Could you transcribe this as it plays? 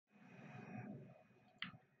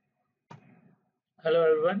Hello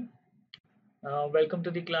everyone, welcome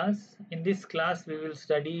to the class. In this class, we will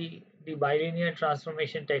study the bilinear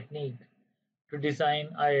transformation technique to design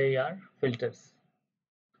IIR filters.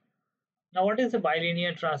 Now, what is the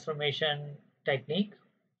bilinear transformation technique?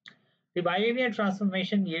 The bilinear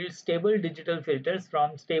transformation yields stable digital filters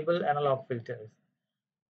from stable analog filters.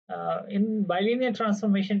 In bilinear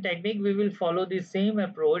transformation technique, we will follow the same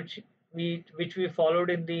approach which we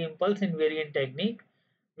followed in the impulse invariant technique,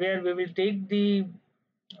 where we will take the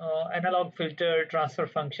analog filter transfer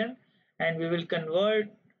function and we will convert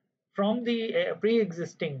from the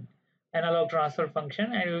pre-existing analog transfer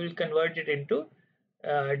function and we will convert it into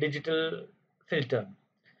digital filter.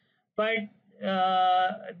 But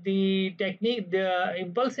the technique, the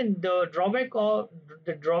impulse in the drawback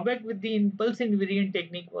with the impulse invariant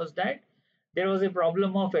technique was that there was a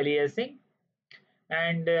problem of aliasing,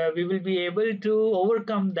 and we will be able to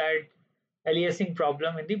overcome that aliasing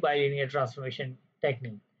problem in the bilinear transformation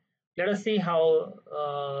technique. Let us see how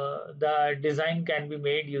the design can be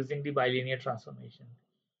made using the bilinear transformation.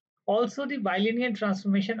 Also, the bilinear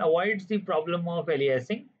transformation avoids the problem of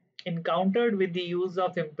aliasing encountered with the use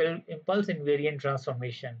of impulse invariant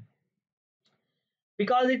transformation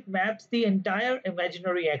because it maps the entire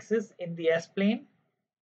imaginary axis in the S plane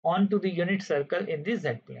onto the unit circle in the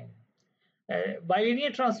Z plane.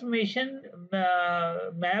 Bilinear transformation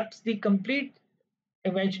maps the complete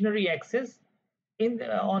imaginary axis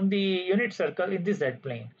on the unit circle in the Z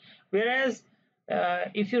plane. Whereas,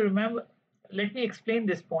 if you remember, let me explain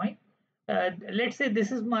this point. Let's say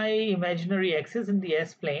this is my imaginary axis in the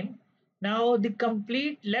S plane. Now, the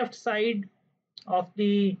complete left side of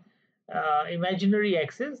the imaginary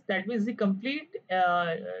axis, that means the complete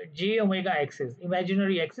j omega axis,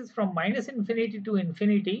 imaginary axis from minus infinity to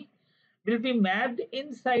infinity, will be mapped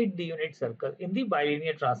inside the unit circle in the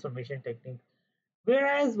bilinear transformation technique.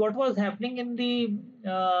 Whereas what was happening in the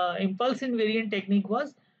impulse invariant technique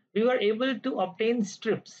was we were able to obtain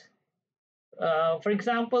strips. For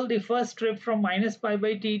example, the first strip from minus pi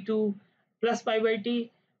by t to plus pi by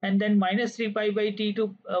t, and then minus 3 pi by t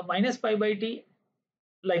to minus pi by t,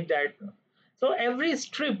 like that. So every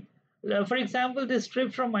strip, for example, this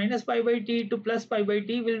strip from minus pi by t to plus pi by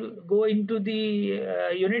t will go into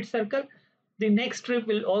the unit circle. The next strip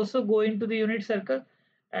will also go into the unit circle,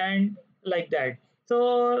 and like that.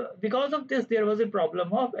 So because of this, there was a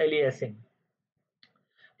problem of aliasing.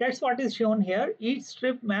 That's what is shown here. Each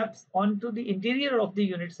strip maps onto the interior of the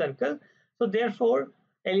unit circle. So therefore,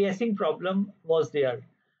 aliasing problem was there.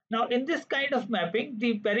 Now, in this kind of mapping,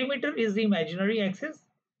 the perimeter is the imaginary axis.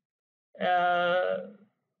 Uh,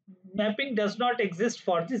 Mapping does not exist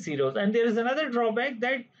for the zeros. And there is another drawback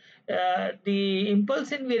that the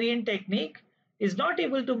impulse invariant technique is not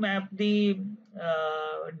able to map the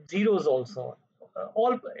zeros also.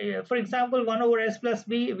 For example, 1 over s plus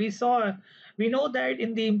b, we know that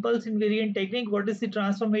in the impulse invariant technique, what is the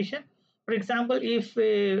transformation? For example, if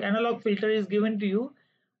analog filter is given to you,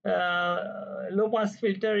 low pass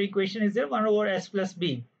filter equation is there 1 over s plus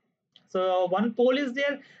b. So one pole is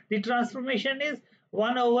there. The transformation is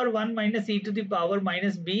 1 over 1 minus e to the power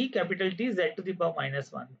minus b capital T z to the power minus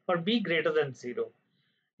 1 for b greater than 0.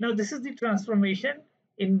 Now this is the transformation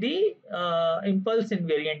in the impulse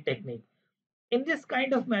invariant technique. In this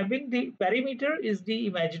kind of mapping, the perimeter is the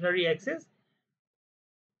imaginary axis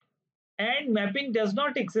and mapping does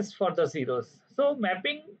not exist for the zeros. So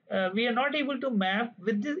mapping, we are not able to map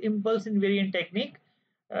with the impulse invariant technique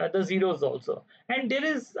the zeros also. And there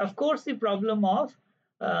is, of course, the problem of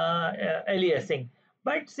aliasing.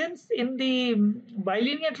 But since in the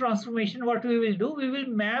bilinear transformation, what we will do, we will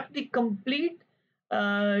map the complete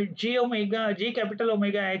j capital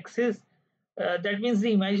omega axis, that means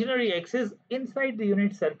the imaginary axis inside the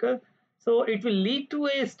unit circle. So it will lead to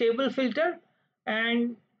a stable filter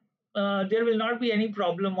and there will not be any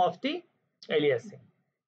problem of the aliasing.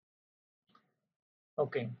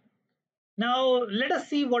 Okay. Now let us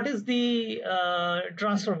see what is the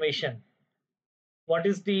transformation. What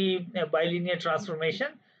is the bilinear transformation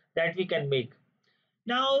that we can make?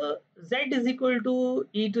 Now z is equal to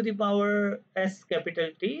e to the power s capital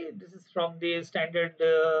T. This is from the standard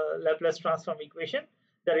Laplace transform equation.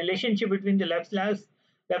 The relationship between the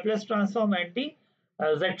Laplace transform and the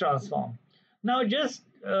z transform. Now just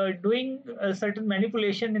doing a certain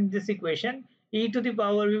manipulation in this equation, e to the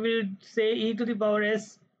power, we will say e to the power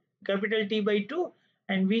s capital T by 2,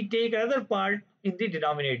 and we take another part in the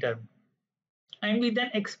denominator and we then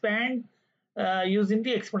expand using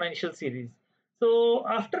the exponential series. So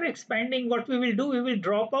after expanding, what we will do, we will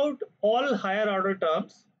drop out all higher order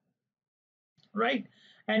terms, right?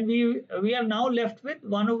 and we are now left with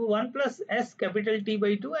 1 over 1 plus s capital T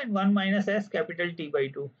by 2 and 1 minus s capital T by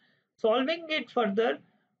 2. Solving it further,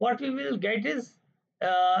 what we will get is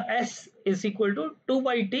s is equal to 2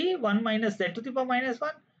 by t 1 minus z to the power minus 1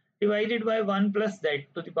 divided by 1 plus z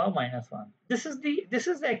to the power minus 1. This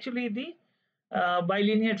is actually the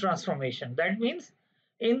bilinear transformation. That means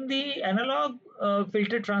in the analog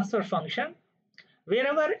filter transfer function,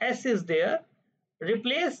 wherever s is there,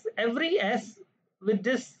 replace every s with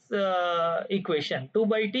this equation 2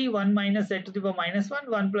 by t 1 minus z to the power minus 1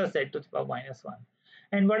 1 plus z to the power minus 1,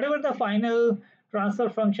 and whatever the final transfer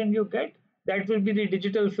function you get, that will be the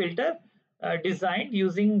digital filter designed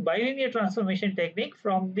using bilinear transformation technique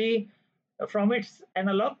from its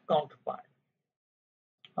analog counterpart.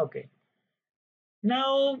 Okay,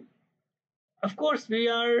 now of course we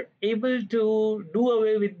are able to do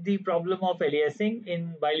away with the problem of aliasing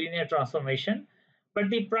in bilinear transformation, but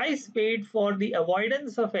the price paid for the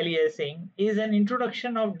avoidance of aliasing is an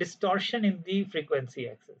introduction of distortion in the frequency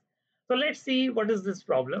axis. So let's see what is this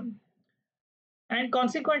problem. And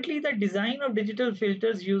consequently, the design of digital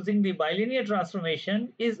filters using the bilinear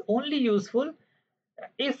transformation is only useful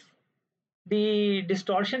if the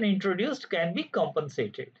distortion introduced can be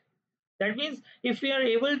compensated. That means if we are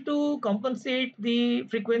able to compensate the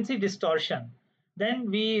frequency distortion,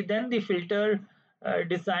 then the filter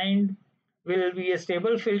designed will be a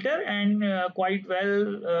stable filter, and quite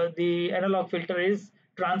well the analog filter is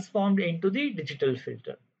transformed into the digital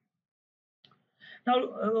filter.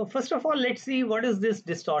 Now, first of all, let's see what is this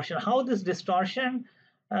distortion, how this distortion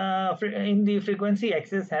in the frequency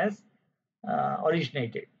axis has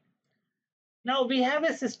originated. Now we have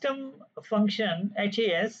a system function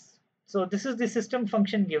HAS. So this is the system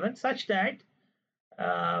function given such that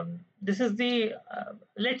this is the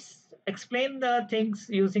let's explain the things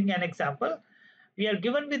using an example. We are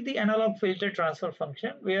given with the analog filter transfer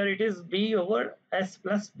function where it is b over s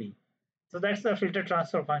plus b. So that's the filter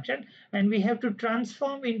transfer function, and we have to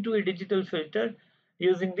transform into a digital filter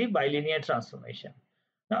using the bilinear transformation.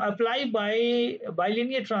 Now apply by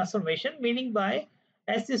bilinear transformation, meaning by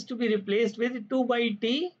s is to be replaced with 2 by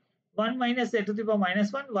t 1 minus z to the power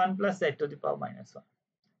minus 1 1 plus z to the power minus 1.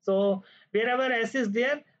 So wherever s is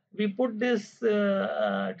there, we put this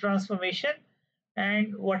transformation,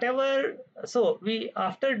 and whatever, so we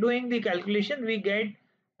after doing the calculation we get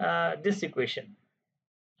this equation,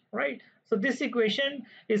 right? So this equation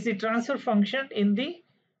is the transfer function in the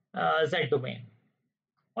z domain.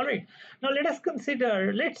 All right, now let us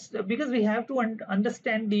consider, because we have to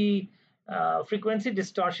understand the frequency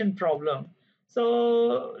distortion problem.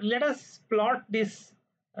 So let us plot this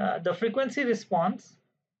the frequency response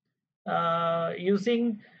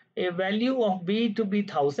using a value of b to be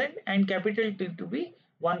 1000 and capital T to be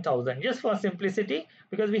 1000, just for simplicity,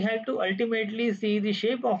 because we have to ultimately see the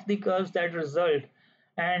shape of the curves that result,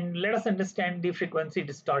 and let us understand the frequency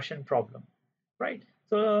distortion problem, right?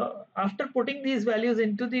 So after putting these values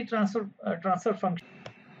into the transfer function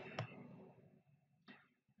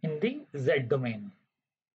in the z domain,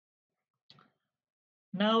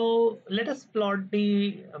 now let us plot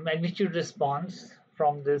the magnitude response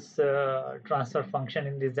from this transfer function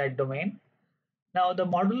in the z domain. Now the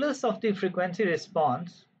modulus of the frequency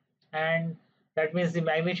response, and that means the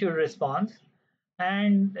magnitude response,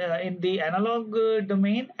 and in the analog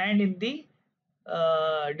domain and in the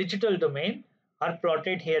digital domain are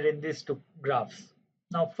plotted here in these two graphs.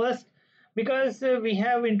 Now first, because we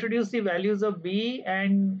have introduced the values of b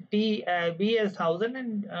and t, b as 1000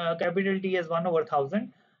 and capital T as 1 over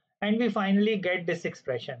 1000, and we finally get this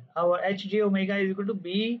expression. Our hj omega is equal to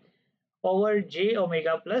b over j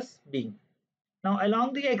omega plus b. Now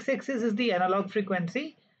along the x-axis is the analog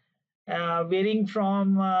frequency, varying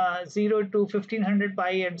from 0 to 1500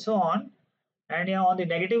 pi and so on. And yeah, on the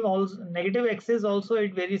negative axis also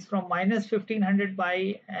it varies from minus 1500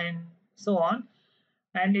 pi and so on,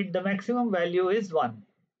 and the maximum value is 1.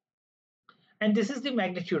 And this is the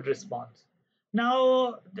magnitude response.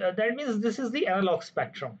 Now that means this is the analog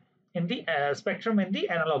spectrum in the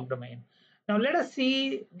analog domain. Now let us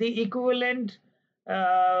see the equivalent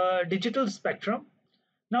digital spectrum.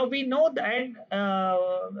 Now we know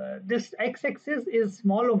that this x-axis is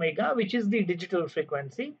small omega, which is the digital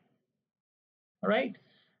frequency, right?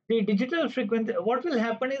 The digital frequency, what will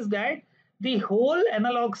happen is that the whole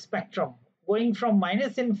analog spectrum going from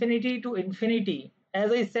minus infinity to infinity,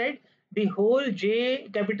 as I said, the whole j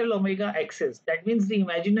capital omega axis, that means the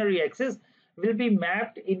imaginary axis, will be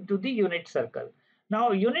mapped into the unit circle.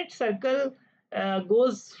 Now unit circle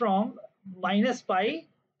goes from minus pi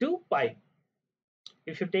to pi.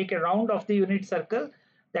 If you take a round of the unit circle,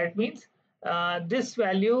 that means this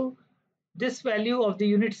value this value of the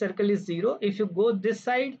unit circle is 0. If you go this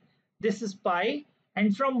side, this is pi,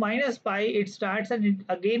 and from minus pi it starts and it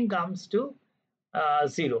again comes to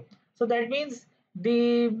 0. So that means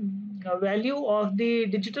the value of the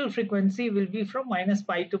digital frequency will be from minus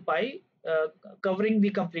pi to pi, covering the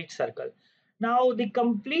complete circle. Now the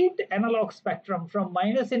complete analog spectrum from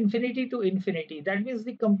minus infinity to infinity, that means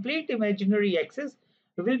the complete imaginary axis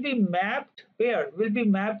will be mapped where? Will be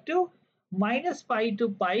mapped to minus pi to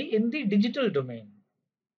pi in the digital domain.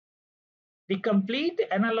 The complete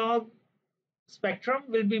analog spectrum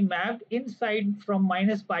will be mapped inside from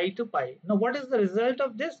minus pi to pi. Now, what is the result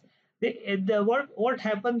of this? What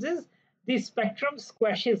happens is the spectrum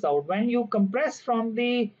squashes out when you compress from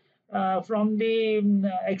the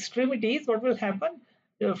extremities. What will happen?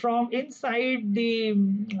 From inside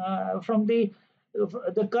from the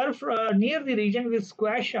curve near the region will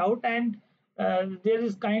squash out, and there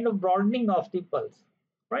is kind of broadening of the pulse,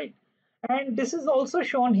 right? And this is also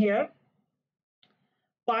shown here.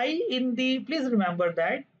 Pi in the, please remember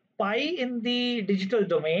that pi in the digital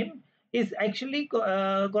domain is actually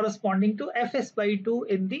corresponding to fs by 2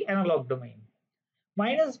 in the analog domain.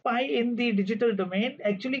 Minus pi in the digital domain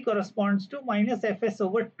actually corresponds to minus fs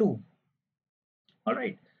over 2. All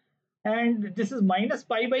right. And this is minus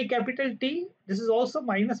pi by capital T. This is also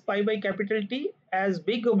minus pi by capital T as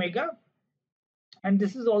big omega. And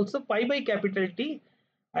this is also pi by capital T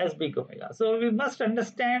as big omega. So we must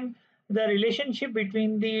understand the relationship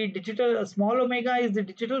between the digital, small omega is the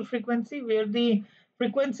digital frequency, where the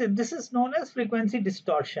frequency, this is known as frequency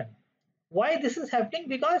distortion. Why this is happening?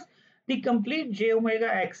 Because the complete j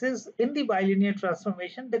omega axis in the bilinear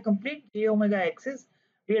transformation, the complete j omega axis,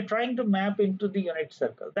 we are trying to map into the unit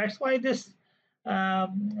circle. That's why this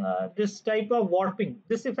type of warping,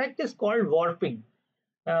 this effect is called warping.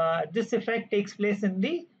 This effect takes place in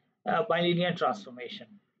the bilinear transformation.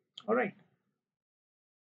 All right.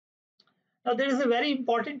 Now, there is a very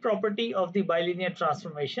important property of the bilinear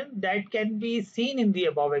transformation that can be seen in the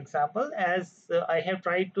above example, as I have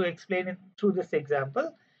tried to explain it through this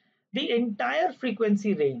example. The entire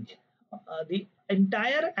frequency range, the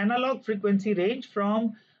entire analog frequency range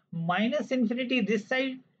from minus infinity this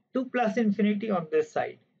side to plus infinity on this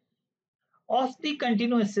side of the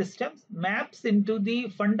continuous systems maps into the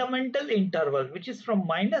fundamental interval, which is from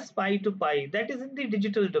minus pi to pi, that is in the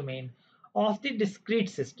digital domain of the discrete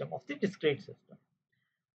system,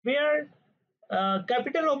 where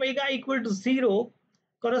capital omega equal to 0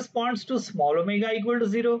 corresponds to small omega equal to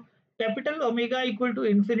 0, capital omega equal to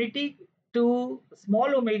infinity to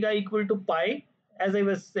small omega equal to pi, as I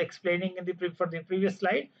was explaining in for the previous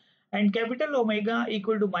slide, and capital omega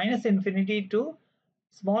equal to minus infinity to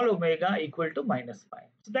small omega equal to minus pi.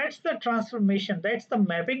 So that's the transformation, that's the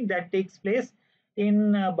mapping that takes place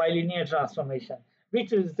in bilinear transformation,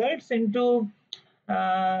 which results into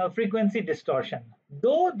frequency distortion.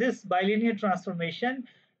 Though this bilinear transformation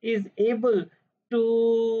is able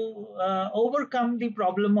to overcome the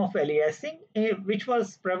problem of aliasing, which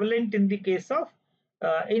was prevalent in the case of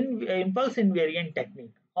impulse invariant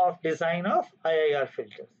technique of design of IIR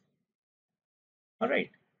filters. All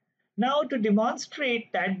right. Now, to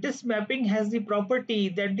demonstrate that this mapping has the property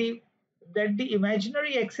that the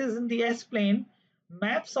imaginary axis in the S plane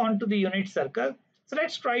maps onto the unit circle. So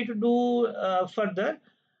let's try to do further.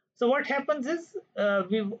 So what happens is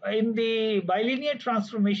in the bilinear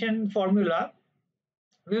transformation formula,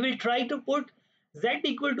 we will try to put z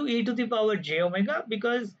equal to e to the power j omega,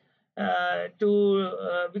 because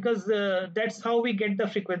that's how we get the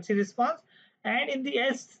frequency response. And in the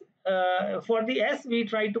S, for the S, we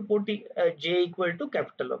try to put j equal to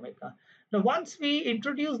capital omega. Now, once we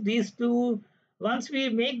introduce these two, once we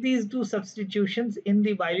make these two substitutions in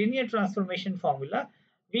the bilinear transformation formula,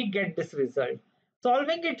 we get this result.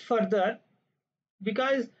 Solving it further,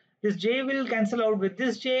 because this j will cancel out with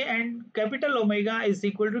this j, and capital omega is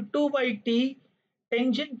equal to 2 by t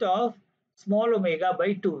tangent of small omega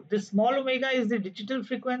by 2. This small omega is the digital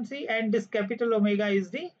frequency, and this capital omega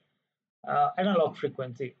is the analog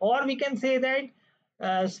frequency. Or we can say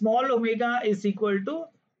that small omega is equal to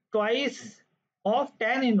twice of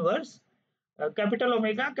tan inverse capital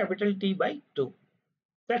omega capital T by 2.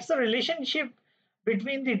 That's the relationship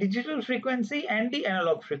between the digital frequency and the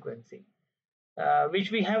analog frequency,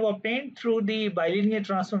 which we have obtained through the bilinear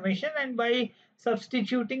transformation and by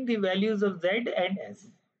substituting the values of z and s.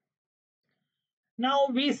 Now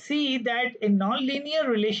we see that a nonlinear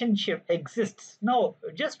relationship exists. Now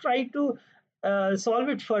just try to solve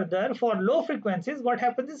it further. For low frequencies, what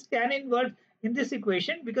happens is tan inverse in this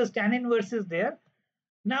equation, because tan inverse is there.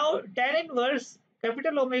 Now tan inverse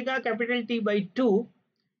capital omega capital T by 2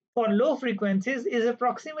 for low frequencies is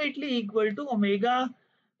approximately equal to omega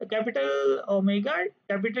capital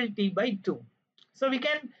T by 2. So we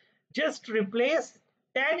can just replace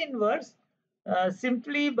tan inverse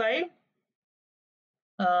simply by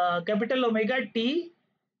capital omega T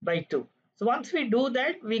by 2. So once we do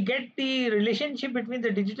that, we get the relationship between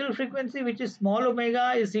the digital frequency, which is small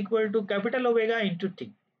omega is equal to capital omega into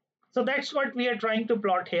T. So that's what we are trying to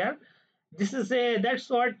plot here. This is a that's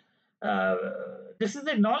what uh, this is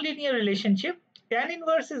a nonlinear relationship. Tan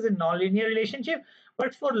inverse is a nonlinear relationship,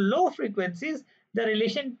 but for low frequencies, the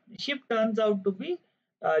relationship turns out to be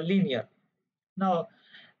linear. Now,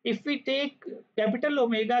 if we take capital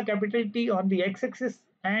omega, capital T on the x-axis,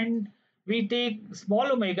 and we take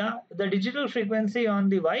small omega, the digital frequency on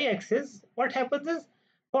the y-axis, what happens is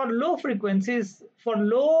for low frequencies, for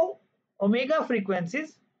low omega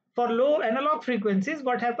frequencies, for low analog frequencies,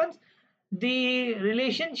 what happens? The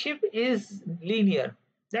relationship is linear.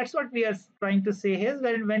 That's what we are trying to say here.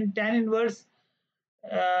 When tan inverse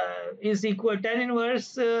is equal, tan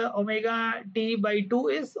inverse omega t by 2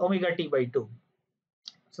 is omega t by 2.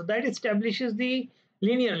 So that establishes the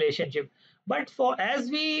linear relationship. But for as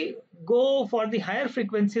we go for the higher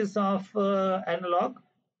frequencies of analog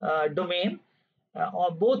domain,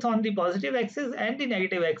 or both on the positive axis and the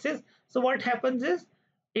negative axis, so what happens is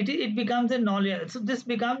it becomes a nonlinear. So this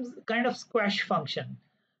becomes kind of squash function.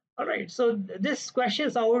 All right, so this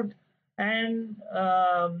squashes out and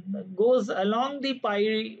goes along the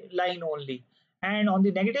pi line only, and on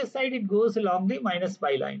the negative side it goes along the minus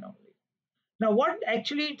pi line only. Now, what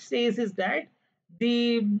actually it says is that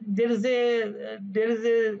there is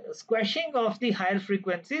a squashing of the higher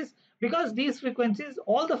frequencies, because these frequencies,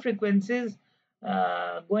 all the frequencies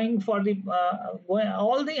all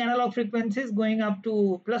the analog frequencies going up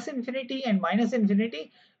to plus infinity and minus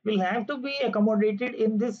infinity will have to be accommodated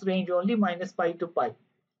in this range only, minus pi to pi.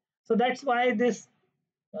 So that's why this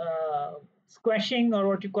uh, squashing, or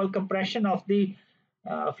what you call compression, of the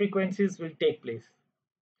frequencies will take place.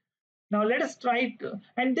 Now let us try to,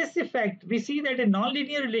 and this effect, we see that a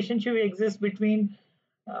nonlinear relationship exists between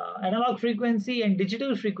analog frequency and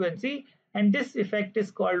digital frequency, and this effect is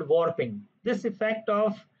called warping. This effect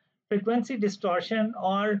of frequency distortion,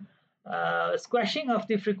 or squashing of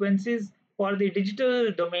the frequencies for the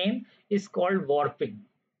digital domain, is called warping.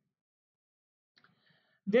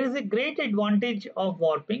 There is a great advantage of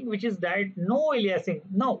warping, which is that no aliasing,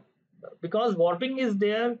 no, because warping is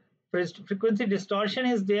there, frequency distortion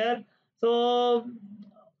is there. So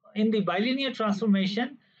in the bilinear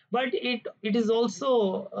transformation, but it is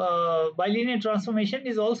also bilinear transformation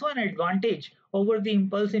is also an advantage over the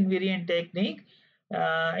impulse invariant technique,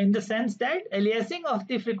 in the sense that aliasing of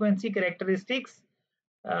the frequency characteristics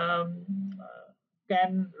um,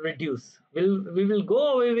 can reduce. We will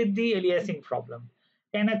go away with the aliasing problem.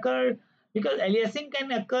 Can occur because aliasing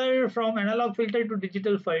can occur from analog filter to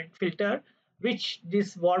digital filter, which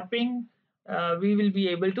this warping, we will be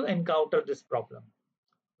able to encounter this problem.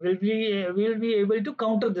 Will be able to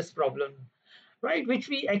counter this problem, right? Which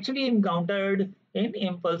we actually encountered in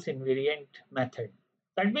impulse invariant method.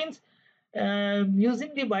 That means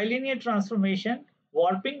using the bilinear transformation,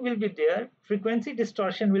 warping will be there, frequency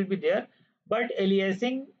distortion will be there, but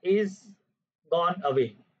aliasing is gone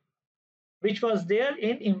away, which was there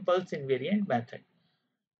in impulse invariant method.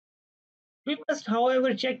 We must,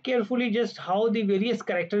 however, check carefully just how the various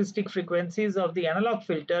characteristic frequencies of the analog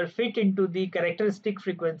filter fit into the characteristic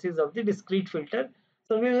frequencies of the discrete filter.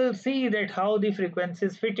 So we will see that how the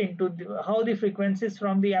frequencies fit into how the frequencies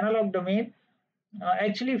from the analog domain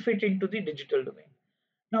actually fit into the digital domain.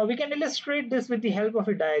 Now we can illustrate this with the help of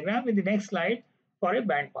a diagram in the next slide for a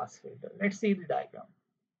band pass filter. Let's see the diagram.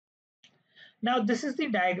 Now this is the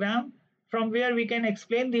diagram from where we can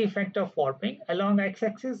explain the effect of warping. Along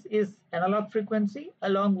x-axis is analog frequency,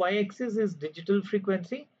 along y-axis is digital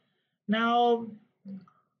frequency. Now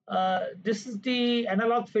this is the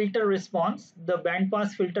analog filter response, the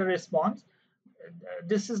bandpass filter response.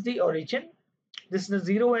 This is the origin. This is the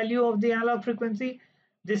zero value of the analog frequency.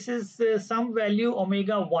 This is some value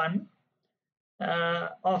omega 1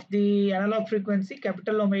 of the analog frequency,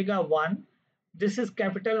 capital omega 1. This is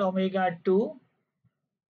capital omega 2.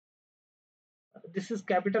 This is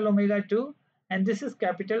capital omega 2, and this is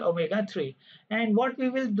capital omega 3. And what we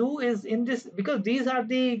will do is, in this, because these are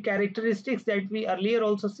the characteristics that we earlier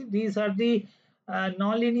also see, these are the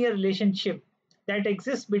nonlinear relationship that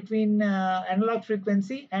exists between analog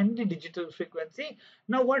frequency and the digital frequency.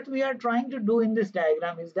 Now what we are trying to do in this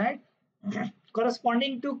diagram is that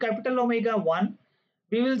corresponding to capital omega 1,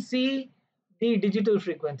 we will see the digital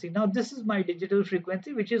frequency. Now this is my digital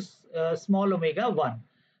frequency, which is small omega 1.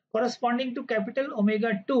 corresponding to capital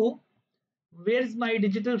omega 2. Where is my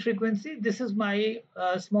digital frequency? This is my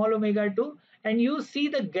small omega 2, and you see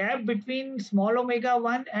the gap between small omega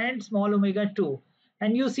 1 and small omega 2,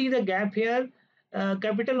 and you see the gap here,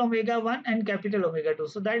 capital omega 1 and capital omega 2.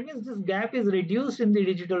 So that means this gap is reduced in the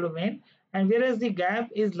digital domain, and whereas the gap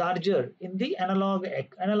is larger in the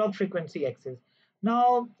analog frequency axis.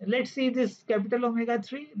 Now let's see this capital omega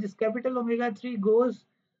 3. This capital omega 3 goes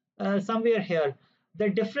somewhere here. The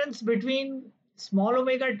difference between small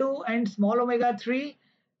omega 2 and small omega 3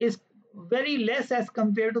 is very less as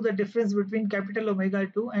compared to the difference between capital omega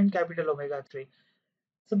 2 and capital omega 3.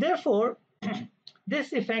 So therefore,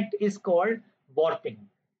 this effect is called warping,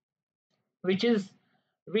 which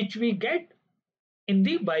we get in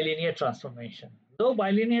the bilinear transformation. Though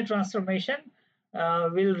bilinear transformation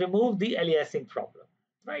will remove the aliasing problem,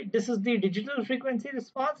 right? This is the digital frequency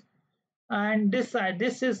response, and this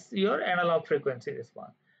is your analog frequency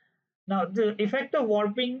response. Now the effect of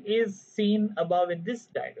warping is seen above in this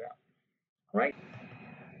diagram, right?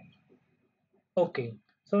 Okay,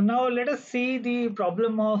 so now let us see the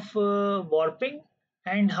problem of warping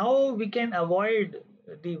and how we can avoid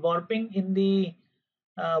the warping in the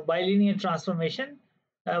bilinear transformation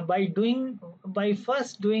by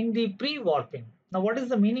first doing the pre-warping. Now, what is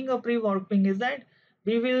the meaning of pre-warping? Is that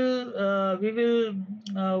we will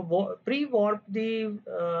pre-warp the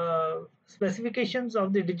specifications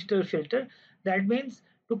of the digital filter. That means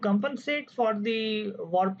to compensate for the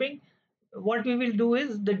warping, what we will do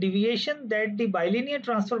is the deviation that the bilinear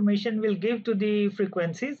transformation will give to the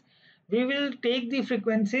frequencies, we will take the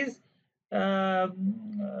frequencies to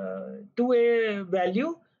a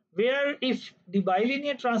value where if the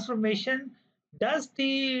bilinear transformation does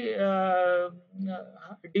the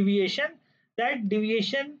deviation, that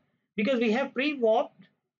deviation, because we have pre-warped,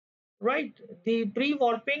 right, the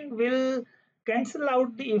pre-warping will cancel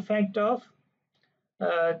out the effect of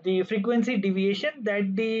the frequency deviation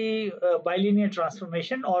that the bilinear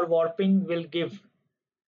transformation or warping will give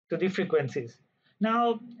to the frequencies.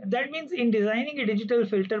 Now, that means in designing a digital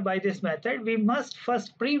filter by this method, we must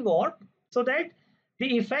first pre-warp so that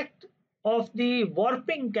the effect of the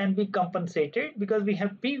warping can be compensated because we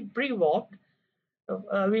have pre-warped.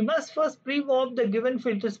 We must first pre-warp the given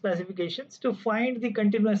filter specifications to find the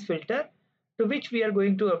continuous filter to which we are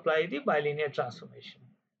going to apply the bilinear transformation.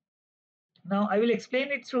 Now I will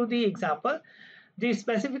explain it through the example. The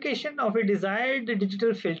specification of a desired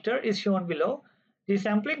digital filter is shown below. The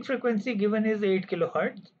sampling frequency given is 8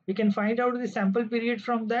 kilohertz. We can find out the sample period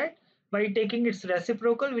from that by taking its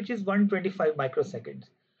reciprocal, which is 125 microseconds.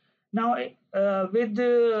 Now,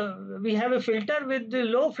 we have a filter with the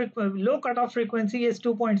low cutoff frequency is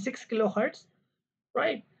 2.6 kilohertz,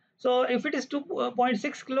 right? So if it is 2.6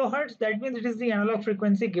 kilohertz, that means it is the analog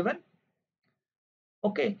frequency given.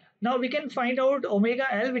 Okay, now we can find out omega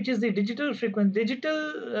L, which is the digital frequency,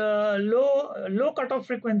 low cutoff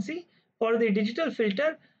frequency for the digital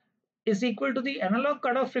filter is equal to the analog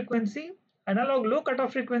cutoff frequency, analog low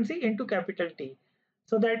cutoff frequency into capital T.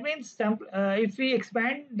 So that means if we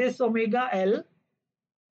expand this omega L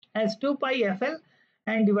as 2 pi FL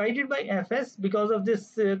and divided by Fs because of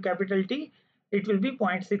this capital T, it will be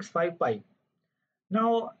 0.65 pi.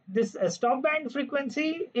 Now this stop band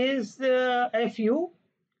frequency is Fu,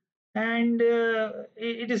 and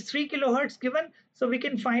it is 3 kilohertz given, so we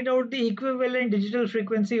can find out the equivalent digital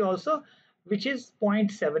frequency also, which is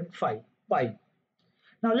 0.75 pi.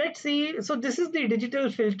 Now let's see, so this is the digital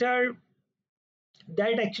filter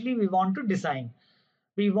that actually we want to design.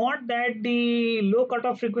 We want that the low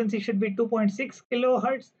cutoff frequency should be 2.6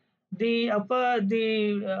 kilohertz, the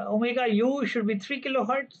omega u should be 3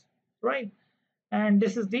 kilohertz, right? And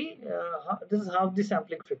this is half the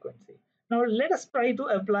sampling frequency. Now let us try to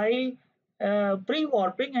apply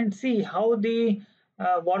pre-warping and see how the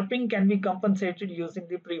warping can be compensated using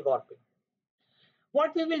the pre-warping.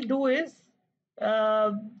 What we will do is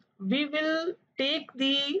uh, we will take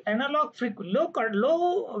the analog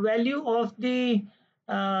low value of the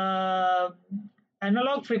uh,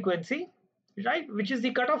 analog frequency, right, which is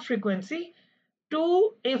the cutoff frequency,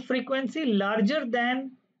 to a frequency larger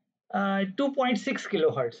than 2.6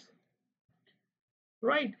 kilohertz,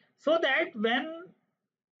 right? So that when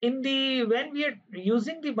we are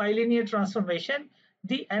using the bilinear transformation,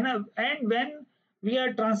 and when we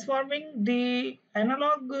are transforming the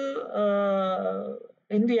analog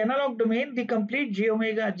in the analog domain, the complete j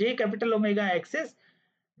capital omega axis,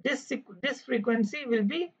 this frequency will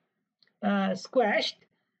be squashed,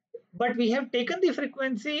 but we have taken the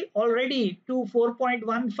frequency already to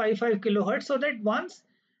 4.155 kilohertz, so that once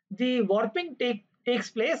the warping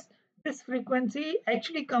takes place, this frequency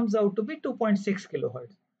actually comes out to be 2.6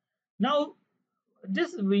 kilohertz. Now,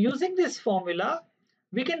 this using this formula,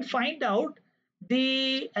 we can find out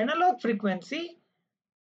the analog frequency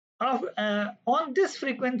of on this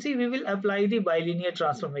frequency we will apply the bilinear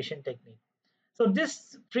transformation technique. So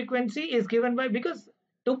this frequency is given by, because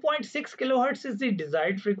 2.6 kilohertz is the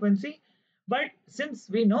desired frequency, but since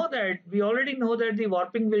we already know that the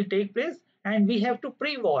warping will take place and we have to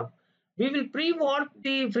pre-warp, we will pre-warp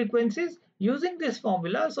the frequencies using this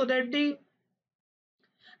formula so that the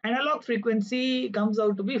analog frequency comes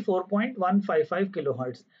out to be 4.155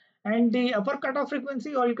 kilohertz, and the upper cutoff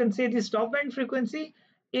frequency, or you can say the stop band frequency,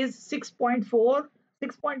 is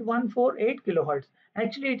 6.148 kilohertz.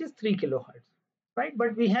 Actually it is 3 kilohertz, right?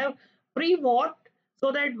 But we have pre-warped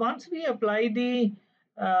so that once we apply the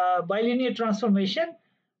bilinear transformation,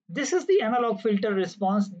 this is the analog filter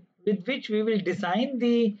response with which we will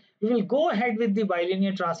go ahead with the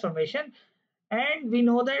bilinear transformation. And we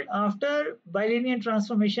know that after bilinear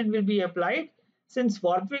transformation will be applied, since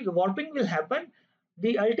warping will happen,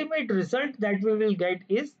 the ultimate result that we will get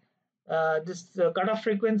is this cutoff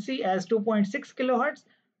frequency as 2.6 kilohertz,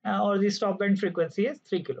 or the stop band frequency as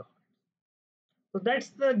 3 kilohertz. So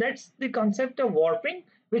that's the concept of warping,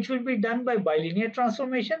 which will be done by bilinear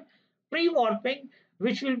transformation. Pre-warping,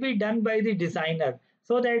 which will be done by the designer,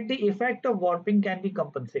 so that the effect of warping can be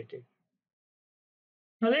compensated.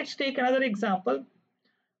 Now let's take another example.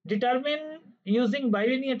 Determine, using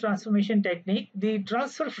bilinear transformation technique, the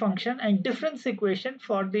transfer function and difference equation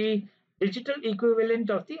for the digital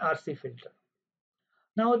equivalent of the RC filter.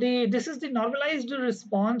 Now this is the normalized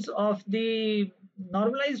response of the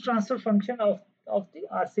normalized transfer function of the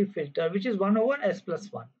RC filter, which is 1 over S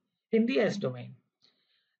plus 1 in the S domain.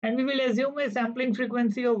 And we will assume a sampling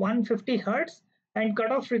frequency of 150 hertz and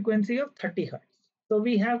cutoff frequency of 30 hertz. So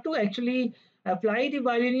we have to actually apply the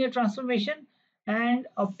bilinear transformation and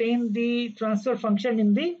obtain the transfer function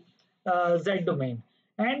in the Z domain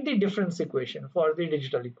and the difference equation for the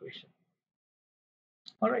digital equation.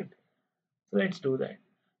 All right, so let's do that.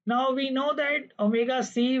 Now we know that omega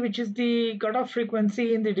c, which is the cutoff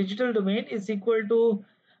frequency in the digital domain, is equal to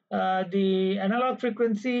the analog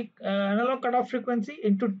cutoff frequency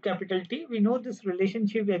into capital T. We know this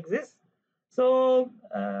relationship exists. So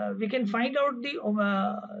we can find out the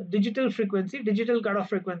digital cutoff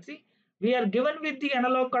frequency. We are given with the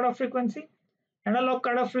analog cutoff frequency. Analog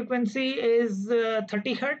cutoff frequency is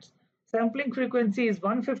 30 hertz. Sampling frequency is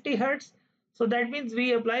 150 hertz. So that means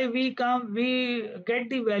we get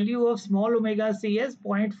the value of small omega c as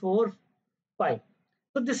 0.45.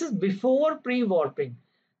 So this is before pre-warping.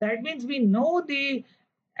 That means we know the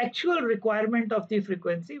actual requirement of the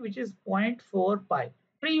frequency, which is 0.45.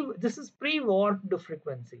 This is pre-warped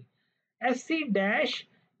frequency. Fc dash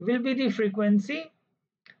will be the frequency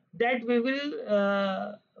that we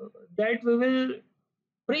will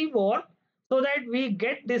pre-warp, so that we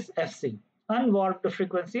get this Fc, unwarped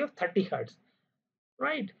frequency of 30 hertz,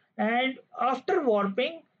 right? And after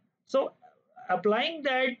warping, so applying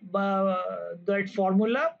that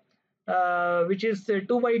formula, which is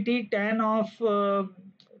 2 by t tan of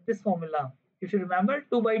this formula, if you remember,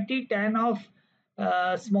 2 by t tan of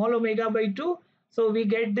small omega by 2, so we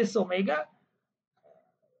get this omega.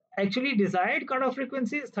 Actually desired cutoff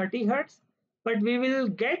frequency is 30 hertz, but we will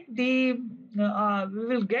get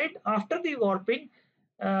after the warping,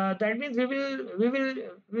 that means we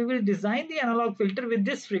will design the analog filter with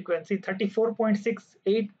this frequency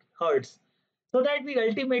 34.68 hertz, so that we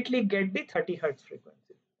ultimately get the 30 hertz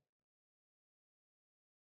frequency.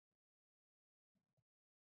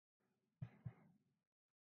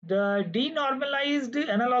 The denormalized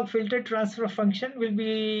analog filter transfer function will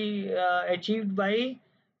be achieved by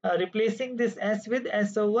replacing this S with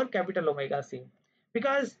S over capital omega C,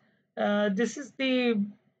 because this is the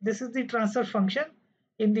transfer function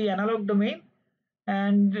in the analog domain,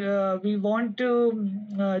 and we want to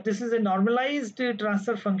this is a normalized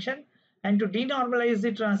transfer function, and to denormalize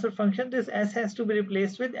the transfer function, this S has to be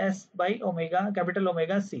replaced with S by omega, capital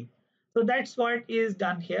omega C. So that's what is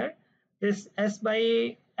done here. This S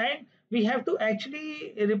by, and we have to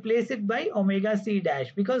actually replace it by omega C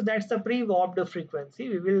dash, because that's the pre-warped frequency.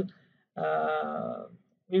 We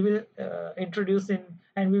will introduce in,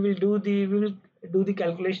 and we will do the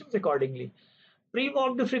calculations accordingly.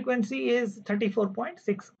 Pre-warped frequency is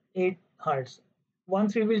 34.68 hertz.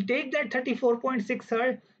 Once we will take that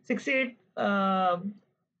 34.68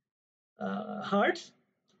 hertz,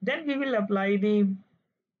 then we will apply the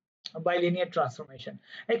bilinear transformation.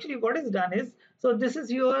 Actually, what is done is, so this is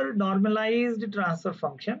your normalized transfer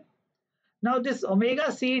function. Now this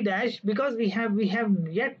omega c dash, because we have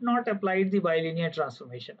yet not applied the bilinear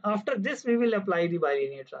transformation. After this, we will apply the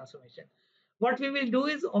bilinear transformation. what we will do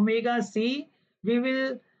is omega c, we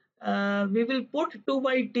will put 2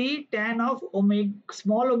 by t tan of omega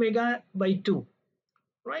small omega by 2,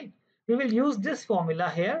 right? We will use this formula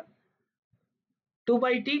here, 2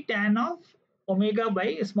 by t tan of omega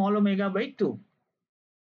by small omega by 2.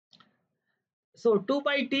 So 2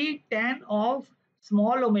 by t tan of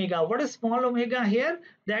small omega. What is small omega here?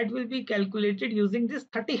 That will be calculated using this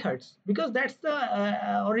 30 hertz, because that's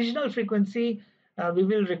the original frequency we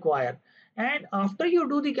will require. And after you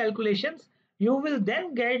do the calculations, you will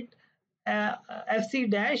then get FC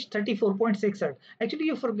dash 34.6 hertz. Actually,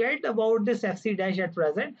 you forget about this FC dash at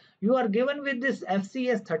present. You are given with this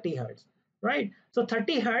FC as 30 hertz, right? So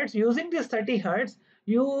 30 hertz, using this 30 hertz,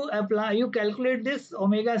 you calculate this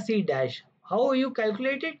omega c dash. How you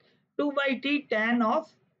calculate it? 2 by t tan of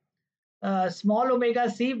small omega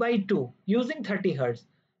c by 2 using 30 hertz.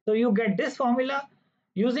 So you get this formula.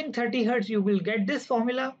 Using 30 hertz, you will get this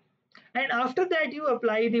formula. And after that, you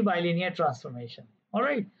apply the bilinear transformation. All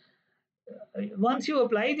right. Once you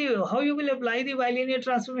apply how you will apply the bilinear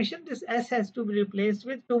transformation, this s has to be replaced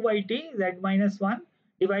with 2 by t z minus 1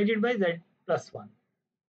 divided by z plus 1.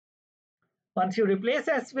 Once you replace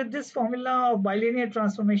s with this formula of bilinear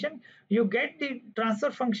transformation, you get the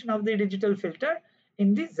transfer function of the digital filter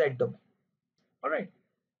in the z domain. All right.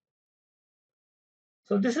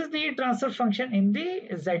 So this is the transfer function in the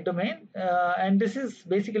z domain, and this is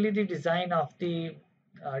basically the design of the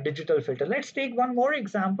digital filter. Let's take one more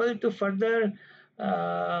example to further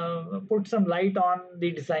put some light on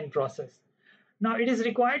the design process. Now, it is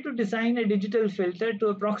required to design a digital filter to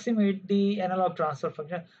approximate the analog transfer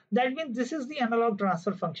function. That means this is the analog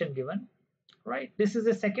transfer function given, right? This is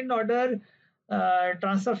a second order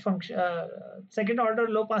transfer function, second order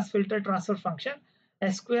low pass filter transfer function,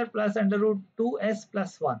 s square plus under root 2s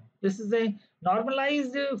plus 1. This is a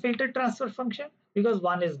normalized filter transfer function because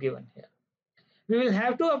 1 is given here. We will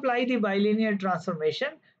have to apply the bilinear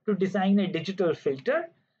transformation to design a digital filter.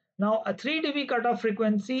 Now, a 3 dB cutoff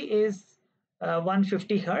frequency is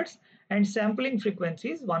 150 hertz and sampling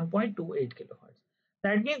frequency is 1.28 kilohertz.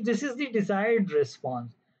 That means this is the desired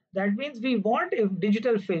response. That means we want a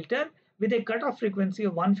digital filter with a cutoff frequency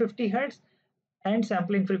of 150 hertz and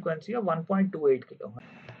sampling frequency of 1.28 kilohertz.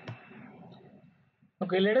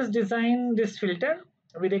 Okay, let us design this filter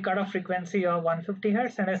with a cutoff frequency of 150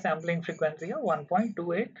 hertz and a sampling frequency of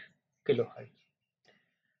 1.28 kilohertz.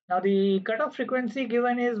 Now the cutoff frequency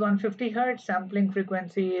given is 150 hertz, sampling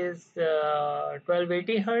frequency is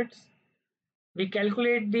 1280 hertz. We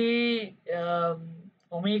calculate the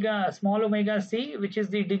small omega c, which is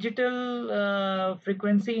the digital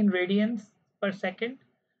frequency in radians per second,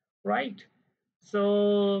 right?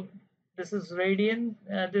 So this is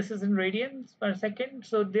this is in radians per second.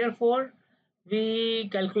 So therefore, we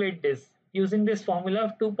calculate this using this formula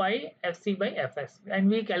of 2 pi fc by fs, and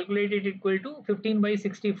we calculate it equal to 15 by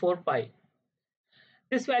 64 pi.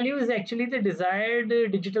 This value is actually the desired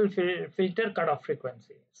digital filter cutoff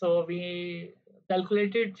frequency. So we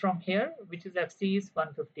calculated from here, which is fc is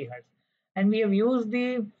 150 hertz, and we have used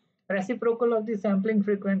the reciprocal of the sampling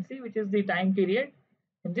frequency, which is the time period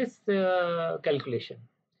in this calculation.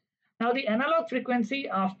 Now the analog frequency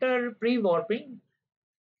after pre-warping,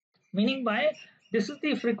 meaning by this is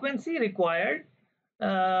the frequency required,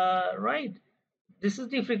 right? This is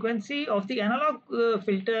the frequency of the analog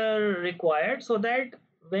filter required, so that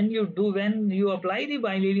when you apply the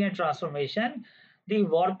bilinear transformation, the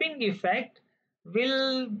warping effect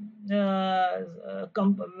will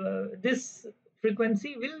this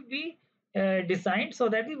frequency will be designed so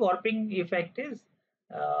that the warping effect is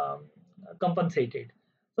um compensated.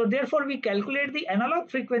 So therefore, we calculate the analog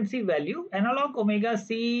frequency value, analog omega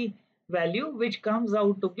c value, which comes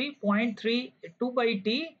out to be 0.32 by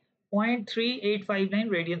t 0.3859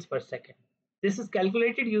 radians per second. This is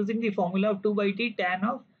calculated using the formula of 2 by t tan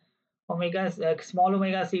of small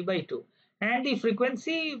omega c by 2. And the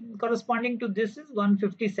frequency corresponding to this is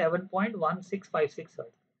 157.1656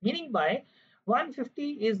 hertz. Meaning by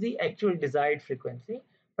 150 is the actual desired frequency,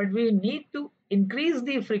 but we need to increase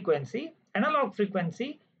the frequency, analog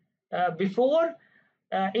frequency, before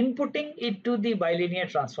inputting it to the bilinear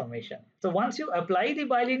transformation. So once you apply the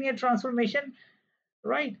bilinear transformation,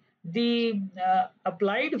 right, the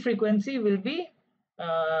applied frequency will be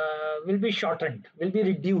shortened, will be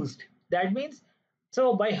reduced. That means,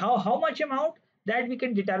 so by how much amount, that we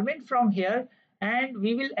can determine from here, and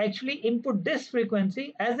we will actually input this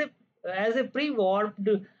frequency as a pre-warped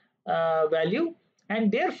value,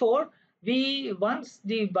 and therefore we once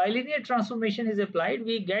the bilinear transformation is applied,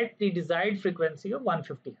 we get the desired frequency of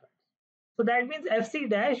 150 hertz. So that means fc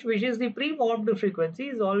dash, which is the pre-warped frequency,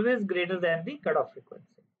 is always greater than the cutoff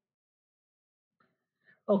frequency.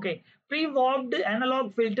 Okay, pre-warped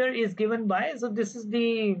analog filter is given by, so uh,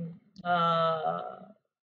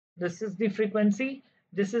 this is the frequency,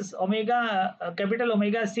 this is omega, capital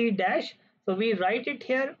omega c dash, so we write it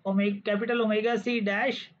here, omega capital omega c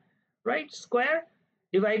dash, right, square,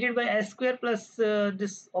 divided by s square plus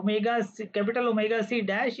this omega c, capital omega c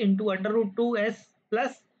dash into under root 2 s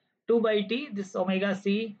plus 2 by t, this omega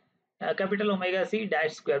c, capital omega c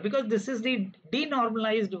dash square, because this is the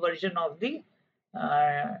denormalized version of the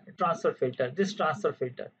transfer filter, this transfer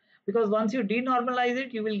filter, because once you denormalize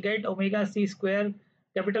it you will get omega c square,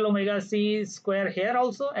 capital omega c square here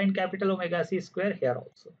also, and capital omega c square here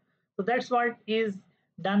also. So that's what is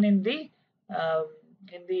done um,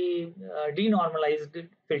 in the denormalized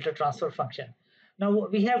filter transfer function. Now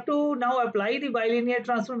we have to now apply the bilinear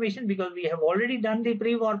transformation, because we have already done the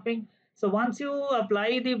pre-warping. So once you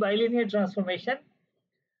apply the bilinear transformation,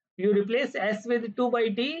 you replace s with 2 by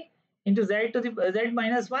t into z to the z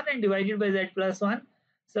minus 1 and divided by z plus 1.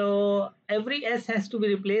 So every s has to be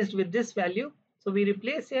replaced with this value. So we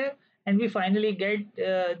replace here and we finally get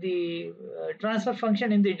the transfer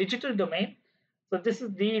function in the digital domain. So this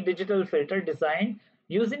is the digital filter designed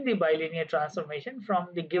using the bilinear transformation from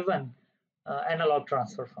the given analog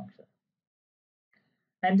transfer function.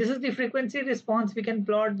 And this is the frequency response we can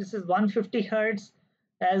plot. This is 150 hertz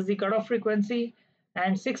as the cutoff frequency,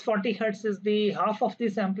 and 640 hertz is the half of the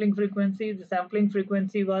sampling frequency. The sampling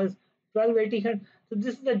frequency was 1280 hertz. So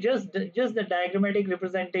this is just the diagrammatic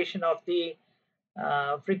representation of the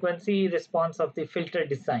frequency response of the filter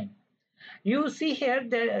design. You see here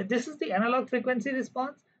that this is the analog frequency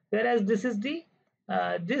response, whereas this is the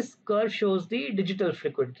this curve shows the digital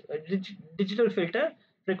filter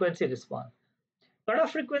frequency response.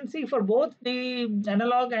 Cutoff frequency for both the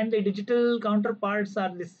analog and the digital counterparts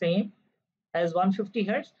are the same as 150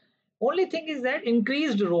 hertz. Only thing is that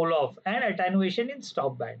increased roll off and attenuation in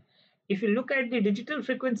stop band. If you look at the digital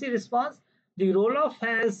frequency response, the roll off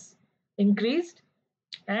has increased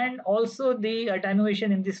and also the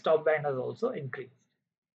attenuation in the stop band has also increased,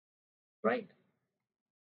 right?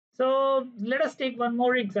 So let us take one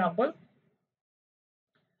more example.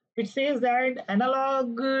 It says that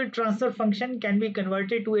analog transfer function can be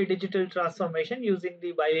converted to a digital transformation using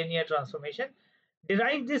the bilinear transformation.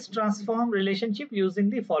 Derive this transform relationship using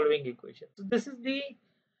the following equation. So this is the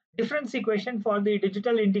difference equation for the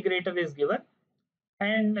digital integrator is given,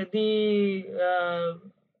 and the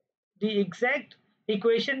exact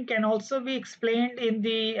equation can also be explained in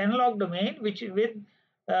the analog domain, which with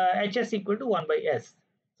hs equal to 1 by s.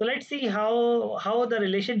 So let's see how the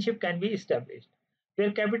relationship can be established,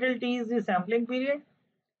 where capital T is the sampling period,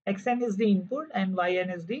 xn is the input, and yn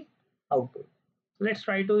is the output. So let's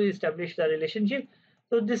try to establish the relationship.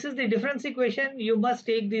 So this is the difference equation. You must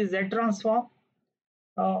take the z transform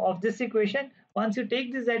of this equation. Once you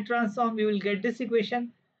take the z transform, you will get this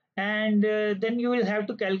equation, and then you will have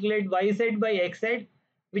to calculate yz by xz,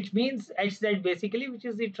 which means hz basically, which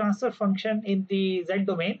is the transfer function in the z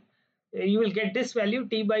domain. You will get this value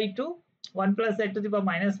t by 2, 1 plus z to the power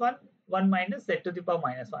minus 1, 1 minus z to the power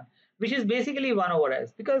minus 1, which is basically 1 over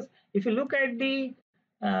s. Because if you look at the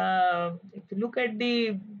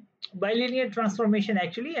bilinear transformation,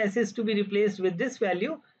 actually s is to be replaced with this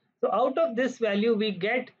value. So out of this value we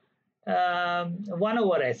get 1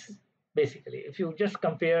 over s basically, if you just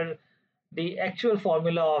compare the actual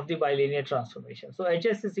formula of the bilinear transformation. So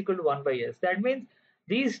hs is equal to 1 by s. That means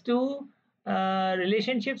these two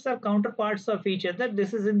relationships are counterparts of each other.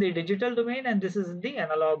 This is in the digital domain and this is in the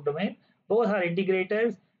analog domain. Both are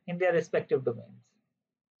integrators in their respective domains.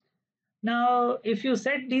 Now, if you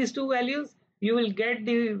set these two values, you will get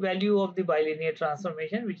the value of the bilinear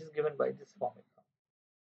transformation, which is given by this formula.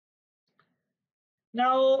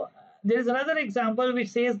 Now, there is another example which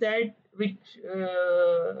says that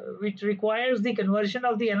which requires the conversion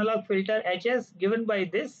of the analog filter Hs given by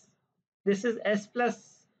this. This is S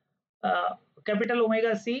plus capital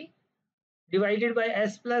omega C divided by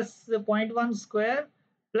S plus 0.1 square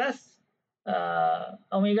plus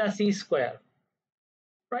omega C square,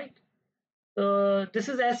 right? So this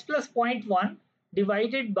is S plus 0.1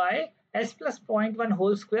 divided by S plus 0.1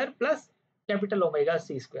 whole square plus capital omega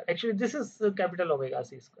C square. Actually, this is capital omega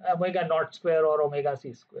C square, omega naught square or omega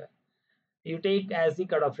C square. You take as the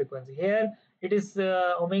cutoff frequency. Here it is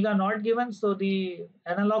omega naught given, so the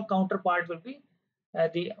analog counterpart will be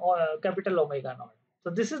the capital omega naught. So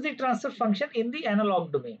this is the transfer function in the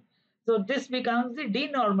analog domain. So this becomes the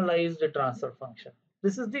denormalized transfer function.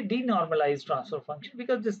 This is the denormalized transfer function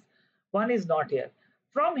because this one is not here.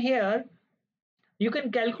 From here, you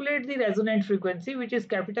can calculate the resonant frequency, which is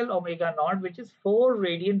capital omega naught, which is 4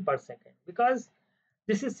 radian per second. Because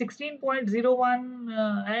This is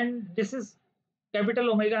 16.01 and this is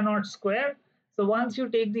capital omega naught square. So once you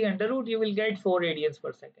take the under root, you will get 4 radians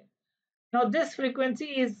per second. Now this frequency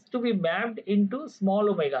is to be mapped into small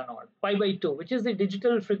omega naught, pi by 2, which is the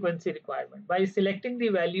digital frequency requirement by selecting the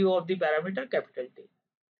value of the parameter capital T.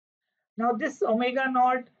 Now this omega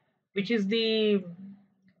naught, which is the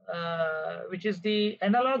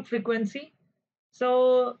analog frequency,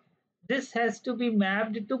 so this has to be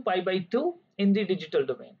mapped to pi by 2 in the digital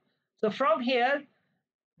domain. So from here,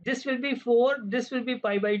 this will be 4, this will be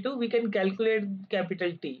pi by 2. We can calculate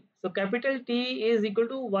capital T. So capital T is equal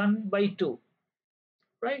to 1 by 2,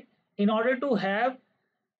 right? In order to have,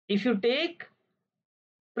 if you take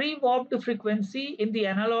pre-warped frequency in the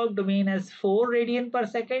analog domain as 4 radian per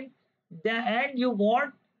second, and you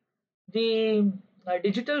want the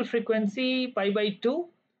digital frequency pi by 2,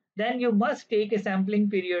 then you must take a sampling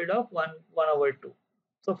period of 1 over 2.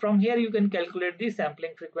 So from here you can calculate the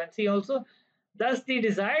sampling frequency also. Thus the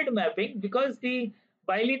desired mapping, because the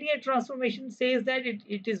bilinear transformation says that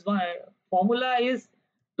it is formula is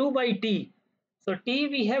 2 by t. So t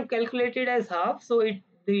we have calculated as half, so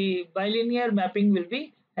the bilinear mapping will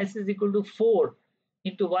be s is equal to 4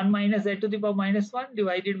 into 1 minus z to the power minus 1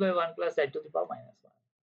 divided by 1 plus z to the power minus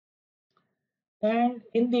 1. And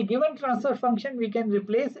in the given transfer function, we can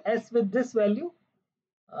replace s with this value,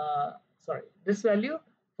 this value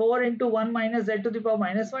 4 into 1 minus z to the power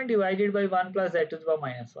minus 1 divided by 1 plus z to the power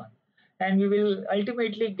minus 1. And we will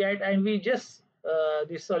ultimately get, and we just,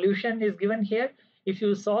 the solution is given here. If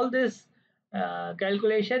you solve this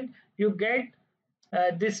calculation, you get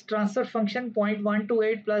this transfer function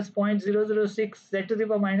 0.128 plus 0.006 z to the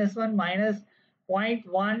power minus 1 minus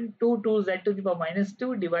 0.122 z to the power minus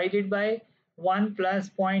 2 divided by 1 plus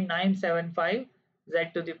 0.975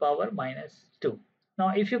 z to the power minus 2. Now,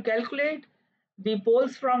 if you calculate the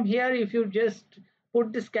poles from here, if you just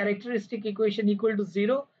put this characteristic equation equal to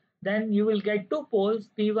 0, then you will get two poles,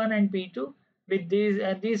 P1 and P2. With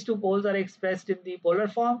these two poles are expressed in the polar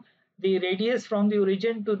form. The radius from the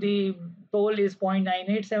origin to the pole is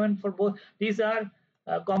 0.987 for both. These are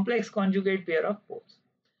complex conjugate pair of poles.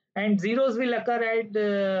 And zeros will occur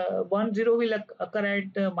at one zero will occur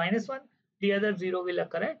at minus 1, the other 0 will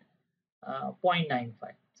occur at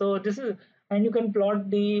 0.95. So this is, and you can plot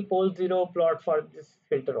the pole 0 plot for this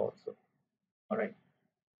filter also. All right.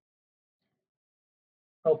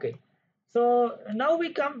 Okay. So now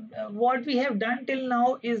we come, what we have done till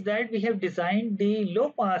now is that we have designed the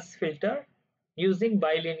low pass filter using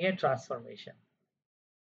bilinear transformation.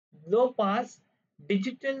 Low pass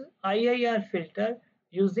digital IIR filter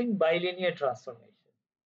using bilinear transformation.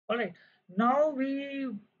 All right. Now we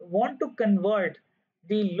want to convert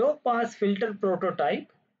the low pass filter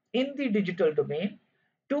prototype in the digital domain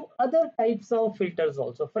to other types of filters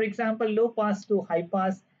also. For example, low pass to high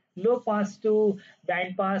pass, low pass to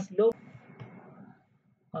band pass, low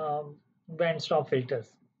band stop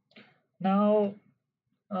filters. Now,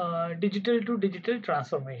 digital to digital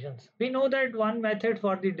transformations. We know that one method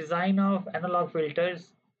for the design of analog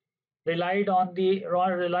filters relied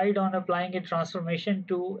on applying a transformation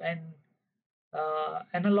to an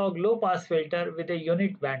analog low pass filter with a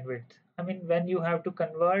unit bandwidth. I mean, when you have to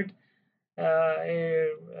convert a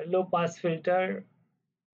low pass filter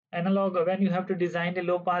analog, when you have to design a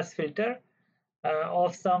low pass filter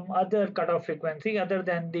of some other cutoff frequency other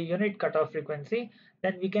than the unit cutoff frequency,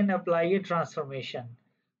 then we can apply a transformation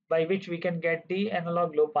by which we can get the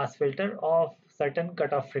analog low pass filter of certain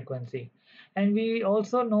cutoff frequency. And we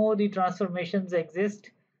also know the transformations exist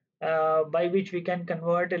by which we can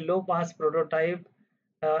convert a low pass prototype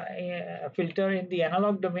filter in the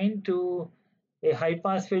analog domain to a high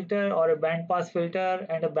pass filter or a band pass filter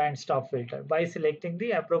and a band stop filter by selecting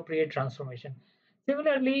the appropriate transformation.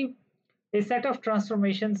 Similarly, a set of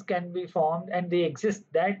transformations can be formed, and they exist,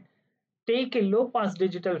 that take a low pass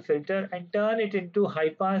digital filter and turn it into high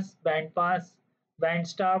pass, band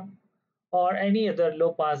stop, or any other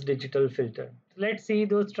low pass digital filter. Let's see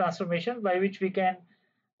those transformations by which we can,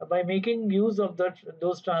 by making use of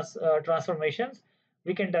those transformations,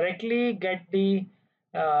 we can directly get the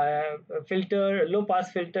low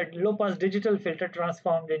pass digital filter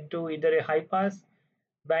transformed into either a high pass,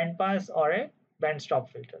 band pass, or a band stop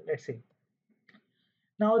filter. Let's see.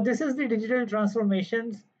 Now this is the digital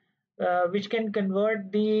transformations which can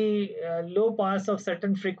convert the low pass of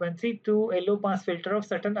certain frequency to a low pass filter of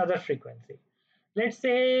certain other frequency. Let's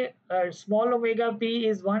say small omega p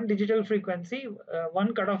is one digital frequency,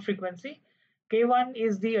 one cutoff frequency. K1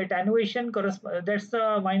 is the attenuation, that's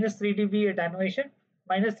the minus 3 dB attenuation,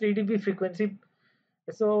 minus 3 dB frequency.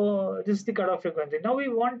 So this is the cutoff frequency. Now we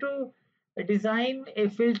want to design a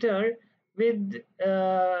filter with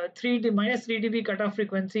 3 minus 3 dB cutoff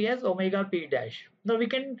frequency as omega p dash. Now we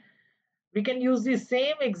can use the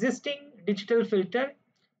same existing digital filter.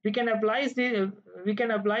 We can apply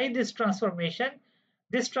this transformation.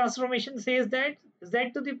 This transformation says that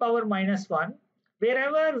z to the power minus 1,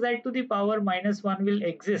 wherever z to the power minus 1 will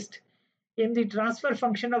exist in the transfer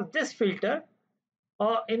function of this filter,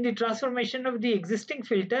 or in the transformation of the existing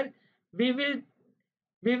filter, we will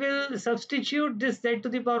we will substitute this z to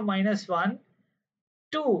the power minus 1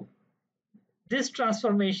 to this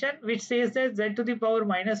transformation, which says that z to the power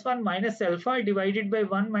minus 1 minus alpha divided by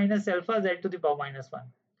 1 minus alpha z to the power minus 1.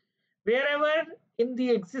 Wherever in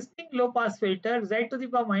the existing low pass filter z to the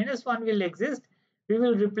power minus 1 will exist, we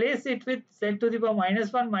will replace it with z to the power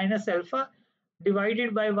minus 1 minus alpha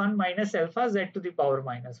divided by 1 minus alpha z to the power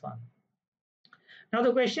minus 1. Now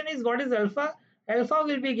the question is, what is alpha? Alpha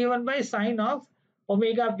will be given by sine of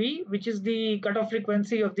omega p, which is the cutoff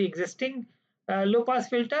frequency of the existing low pass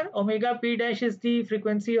filter. Omega p dash is the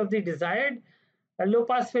frequency of the desired low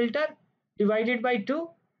pass filter, divided by 2,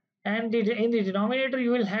 and in the denominator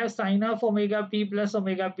you will have sine of omega p plus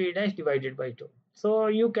omega p dash divided by 2. So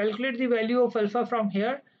you calculate the value of alpha from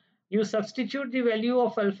here, you substitute the value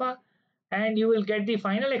of alpha, and you will get the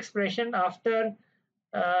final expression after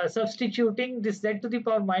substituting this z to the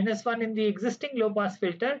power minus 1 in the existing low pass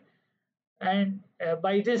filter, and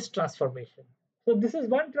by this transformation. So this is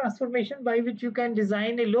one transformation by which you can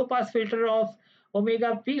design a low pass filter of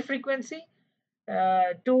omega p frequency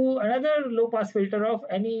to another low pass filter of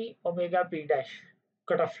any omega p dash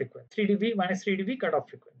cutoff frequency, 3 dB minus 3 dB cutoff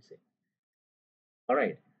frequency. All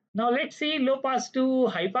right. Now let's see low pass to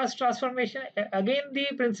high pass transformation. Again, the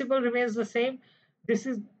principle remains the same. This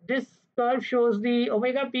curve shows the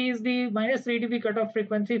omega p is the minus 3 dB cutoff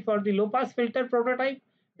frequency for the low pass filter prototype,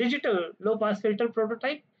 digital low pass filter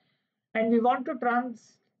prototype, and we want to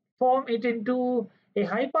transform it into a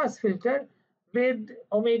high pass filter with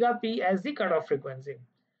omega p as the cutoff frequency.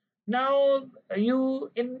 Now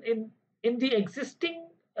you in the existing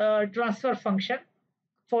transfer function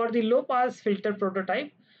for the low pass filter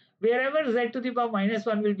prototype, wherever z to the power minus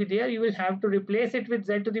 1 will be there, you will have to replace it with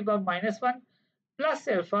z to the power minus 1 plus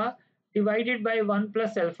alpha divided by 1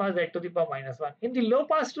 plus alpha z to the power minus 1. In the low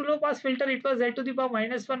pass to low pass filter, it was z to the power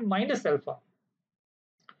minus 1 minus alpha.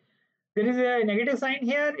 There is a negative sign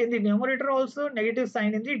here in the numerator also, negative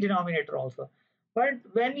sign in the denominator also. But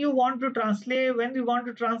when you want to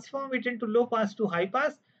transform it into low pass to high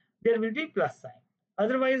pass, there will be plus sign.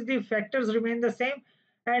 Otherwise, the factors remain the same.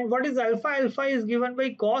 And what is alpha? Alpha is given by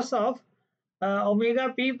cos of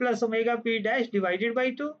omega p plus omega p dash divided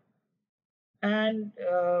by 2. And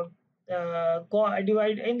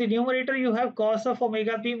divide in the numerator, you have cos of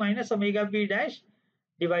omega p minus omega p dash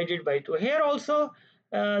divided by 2. Here also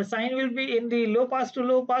sine will be in the low pass to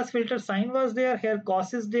low pass filter, sine was there, here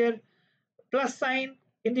cos is there, plus sign.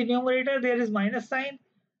 In the numerator there is minus sign,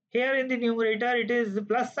 here in the numerator it is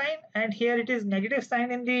plus sign, and here it is negative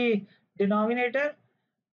sign in the denominator.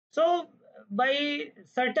 So by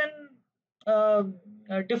certain uh,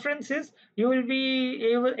 differences, you will be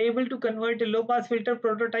able to convert a low pass filter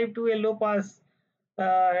prototype to a low pass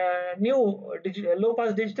low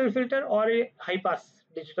pass digital filter or a high pass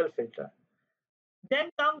digital filter. Then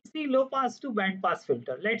comes the low pass to band pass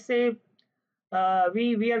filter. Let's say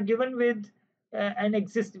we are given with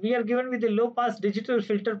we are given with a low pass digital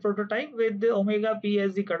filter prototype with the omega p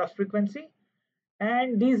as the cutoff frequency,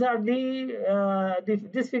 and these are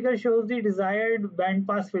this figure shows the desired band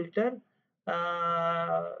pass filter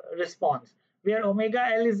response, where omega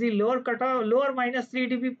L is the lower cutoff, lower minus 3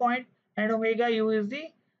 dB point, and omega U is the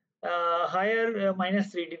higher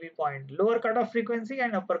minus 3 dB point, lower cutoff frequency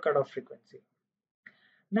and upper cutoff frequency.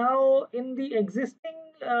 Now, in the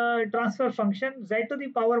existing transfer function, z to the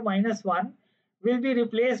power minus 1 will be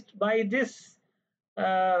replaced by this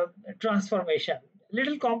transformation.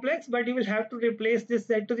 Little complex, but you will have to replace this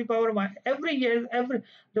z to the power every year.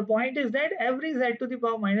 The point is that every z to the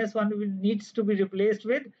power minus 1 needs to be replaced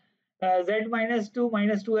with z minus 2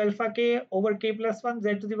 alpha k over k plus 1,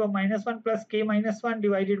 z to the power minus 1 plus k minus 1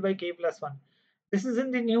 divided by k plus 1. This is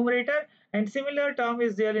in the numerator, and similar term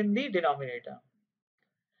is there in the denominator.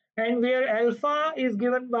 And where alpha is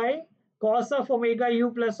given by cos of omega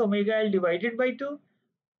u plus omega L divided by 2.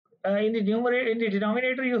 In the numerator, in the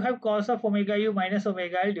denominator, you have cos of omega u minus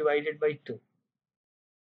omega L divided by 2.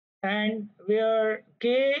 And where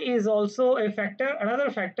k is also a factor,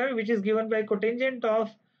 another factor which is given by cotangent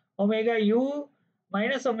of omega u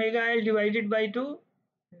minus omega L divided by 2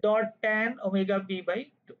 dot tan omega p by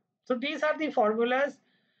 2. So these are the formulas.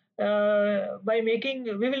 By making,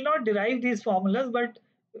 we will not derive these formulas, but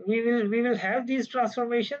we will have these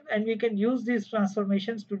transformations, and we can use these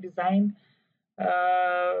transformations to design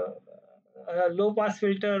a low pass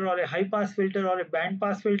filter or a high pass filter or a band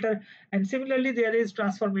pass filter. And similarly, there is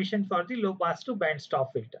transformation for the low pass to band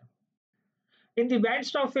stop filter. In the band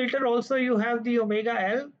stop filter also, you have the omega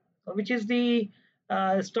L, which is the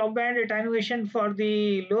stop band attenuation for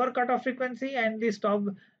the lower cutoff frequency, and this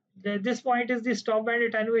point is the stop band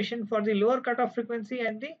attenuation for the lower cutoff frequency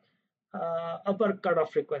and the upper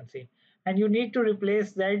cutoff frequency. And you need to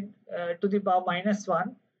replace z to the power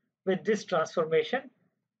 -1 with this transformation,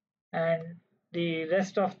 and the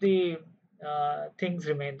rest of the things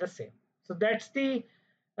remain the same. So that's the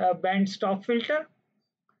band stop filter,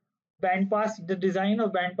 band pass, the design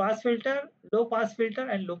of band pass filter, low pass filter,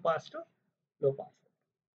 and low pass to low pass.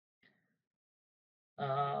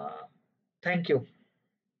 Thank you.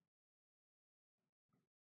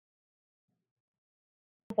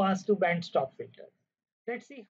 Pass to band stop filter. Let's see